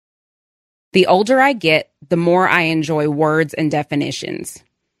The older I get, the more I enjoy words and definitions.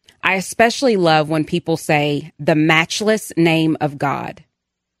 I especially love when people say the matchless name of God.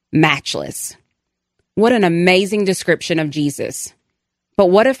 Matchless. What an amazing description of Jesus. But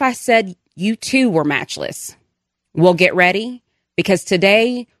what if I said you too were matchless? Well, get ready, because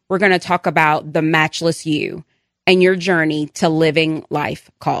today we're going to talk about the matchless you and your journey to living life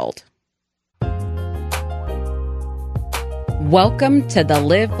called. Welcome to the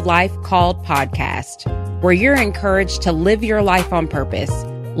Live Life Called podcast, where you're encouraged to live your life on purpose,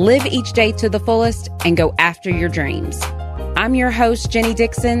 live each day to the fullest, and go after your dreams. I'm your host, Jenny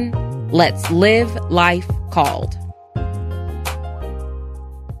Dixon. Let's live life called.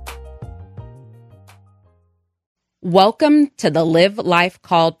 Welcome to the Live Life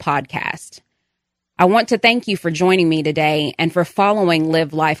Called podcast. I want to thank you for joining me today and for following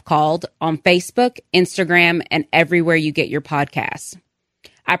Live Life Called on Facebook, Instagram, and everywhere you get your podcasts.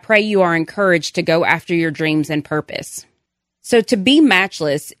 I pray you are encouraged to go after your dreams and purpose. So to be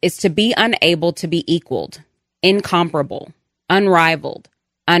matchless is to be unable to be equaled, incomparable, unrivaled,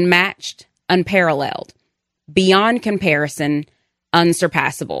 unmatched, unparalleled, beyond comparison,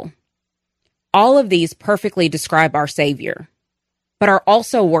 unsurpassable. All of these perfectly describe our Savior, but are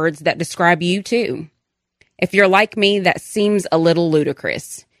also words that describe you too. If you're like me, that seems a little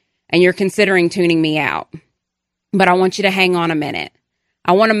ludicrous, and you're considering tuning me out. But I want you to hang on a minute.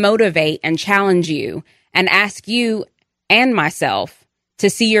 I want to motivate and challenge you and ask you and myself to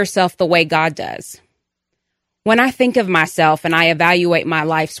see yourself the way God does. When I think of myself and I evaluate my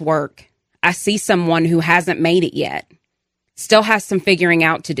life's work, I see someone who hasn't made it yet, still has some figuring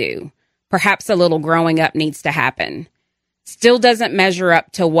out to do. Perhaps a little growing up needs to happen. Still doesn't measure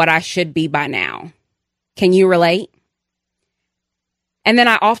up to what I should be by now. Can you relate? And then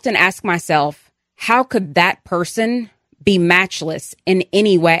I often ask myself, how could that person be matchless in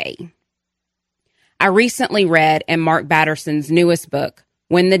any way? I recently read in Mark Batterson's newest book,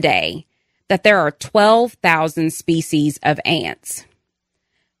 Win the Day, that there are 12,000 species of ants.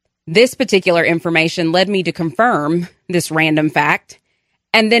 This particular information led me to confirm this random fact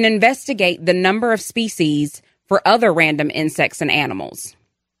and then investigate the number of species for other random insects and animals.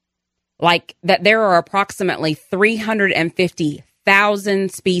 Like that there are approximately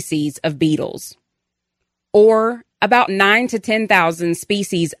 350,000 species of beetles, or about 9,000 to 10,000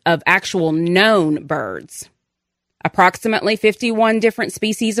 species of actual known birds, approximately 51 different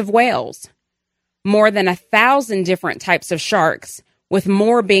species of whales, more than 1,000 different types of sharks, with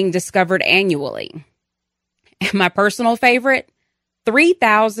more being discovered annually. And my personal favorite,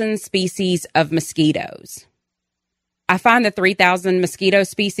 3,000 species of mosquitoes. I find the 3,000 mosquito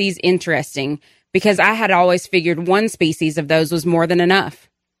species interesting because I had always figured one species of those was more than enough.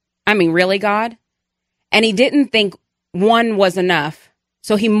 I mean, really, God? And he didn't think one was enough,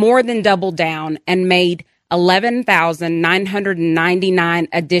 so he more than doubled down and made 11,999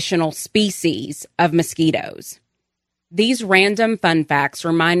 additional species of mosquitoes. These random fun facts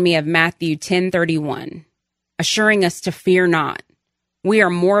remind me of Matthew 10:31, assuring us to fear not. We are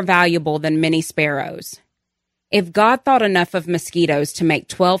more valuable than many sparrows. If God thought enough of mosquitoes to make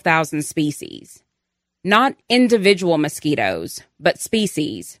 12,000 species, not individual mosquitoes, but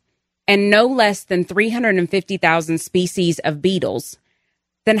species, and no less than 350,000 species of beetles,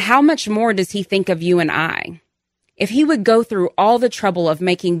 then how much more does he think of you and I? If he would go through all the trouble of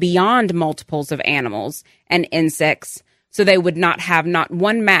making beyond multiples of animals and insects so they would not have not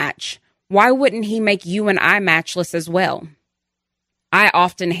one match, why wouldn't he make you and I matchless as well? I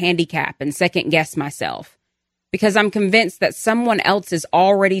often handicap and second guess myself, because I'm convinced that someone else is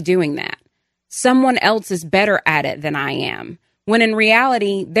already doing that. Someone else is better at it than I am, when in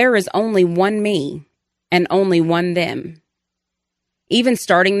reality, there is only one me and only one them. Even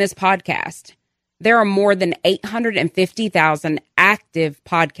starting this podcast, there are more than 850,000 active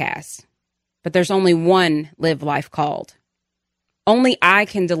podcasts, but there's only one Live Life Called. Only I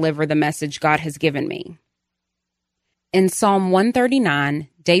can deliver the message God has given me. In Psalm 139,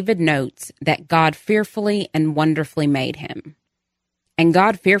 David notes that God fearfully and wonderfully made him. And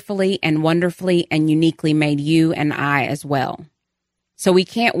God fearfully and wonderfully and uniquely made you and I as well. So we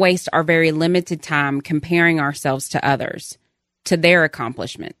can't waste our very limited time comparing ourselves to others, to their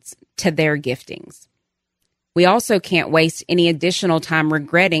accomplishments, to their giftings. We also can't waste any additional time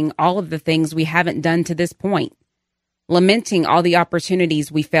regretting all of the things we haven't done to this point, lamenting all the opportunities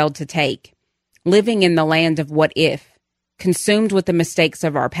we failed to take, living in the land of what if, consumed with the mistakes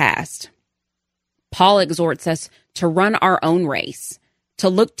of our past. Paul exhorts us to run our own race, to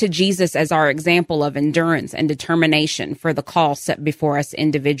look to Jesus as our example of endurance and determination for the call set before us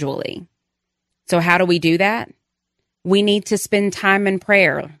individually. So how do we do that? We need to spend time in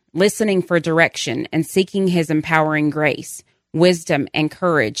prayer, listening for direction and seeking His empowering grace, wisdom, and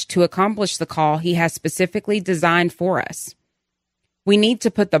courage to accomplish the call He has specifically designed for us. We need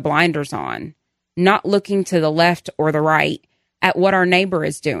to put the blinders on, not looking to the left or the right at what our neighbor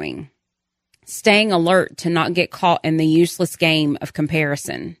is doing, staying alert to not get caught in the useless game of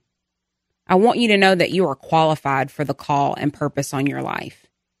comparison. I want you to know that you are qualified for the call and purpose on your life.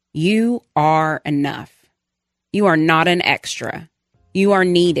 You are enough. You are not an extra. You are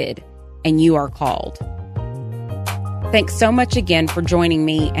needed, and you are called. Thanks so much again for joining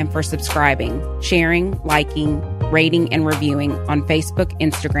me and for subscribing, sharing, liking, rating, and reviewing on Facebook,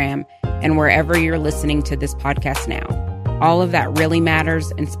 Instagram, and wherever you're listening to this podcast now. All of that really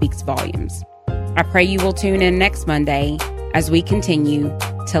matters and speaks volumes. I pray you will tune in next Monday as we continue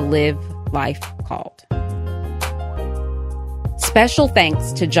to live life called. Special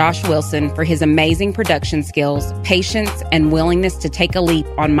thanks to Josh Wilson for his amazing production skills, patience, and willingness to take a leap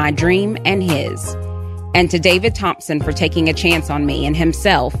on my dream and his. And to David Thompson for taking a chance on me and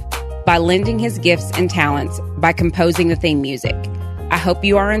himself by lending his gifts and talents by composing the theme music. I hope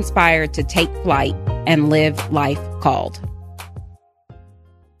you are inspired to take flight and live life called.